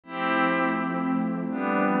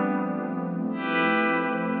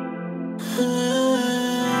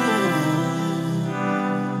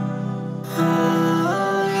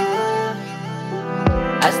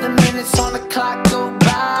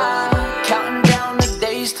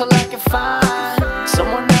days till I can find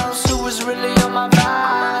someone else who is really on my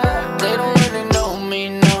vibe. They don't really know me,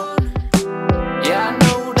 no. Yeah, I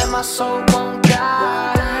know that my soul won't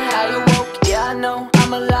die. I awoke, yeah, I know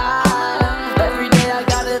I'm alive. Every day I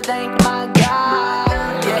gotta thank my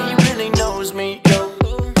God. Yeah, he really knows me, yo.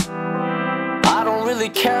 I don't really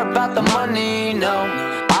care about the money, no.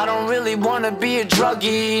 I don't really wanna be a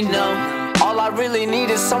druggie, no. All I really need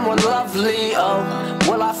is someone lovely, oh.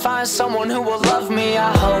 Will I find someone who will love me?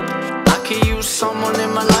 I hope I could use someone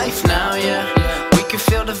in my life now, yeah. We can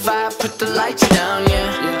feel the vibe, put the lights down,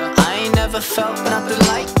 yeah. I ain't never felt nothing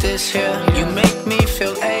like this here. You make me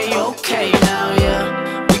feel A-okay now,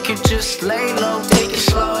 yeah. We could just lay low, take it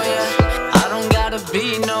slow, yeah. I don't gotta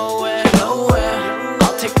be nowhere, nowhere.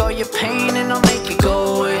 I'll take all your pain and I'll make it go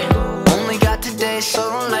away. Only got today, so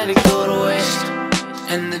don't let it go to waste.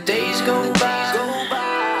 And the days go by,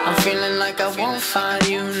 I'm feeling like I won't find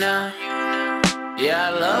you now. Yeah,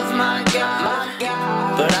 I love my God,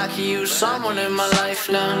 but I could use someone in my life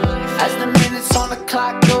now. As the minutes on the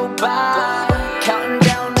clock go by, counting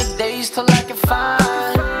down the days till I can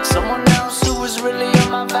find someone else who is really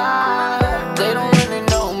on my vibe. They don't really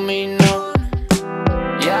know me, no.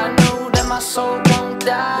 Yeah, I know that my soul won't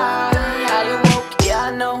die. I awoke, yeah,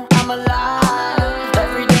 I know I'm alive.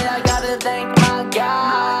 Every day I gotta thank my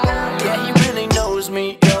God. Yeah, he really knows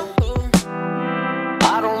me, yo.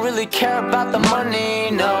 I don't really care about the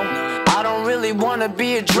money, no. I don't really wanna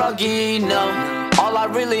be a druggie, no. All I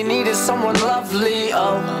really need is someone lovely,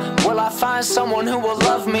 oh. Will I find someone who will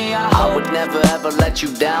love me? I would never ever let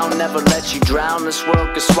you down, never let you drown. This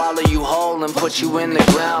world could swallow you whole and put you in the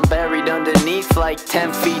ground, buried underneath like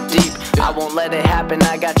 10 feet deep. I won't let it happen,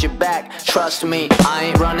 I got your back, trust me. I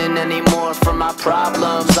ain't running anymore from my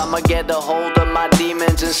problems. I'ma get a hold of my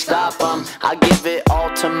demons and stop them. I give it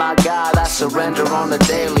all to my God, I surrender on the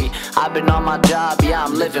daily. I've been on my job, yeah,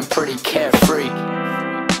 I'm living pretty carefree.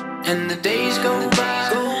 And the days go by,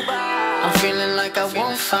 I'm feeling like I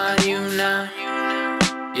won't find you now.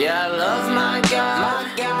 Yeah, I love my God,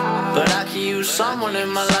 but I could use someone in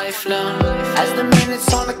my life now. As the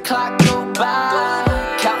minutes on the clock go by,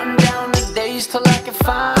 counting down the days till I can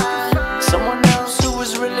find someone else who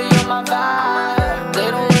is really on my vibe.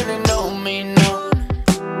 They don't really know me, no.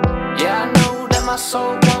 Yeah, I know that my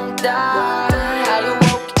soul won't die. I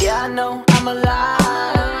awoke, yeah, I know I'm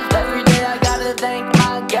alive. Every day I gotta thank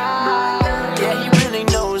my God. Yeah, he really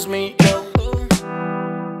knows me.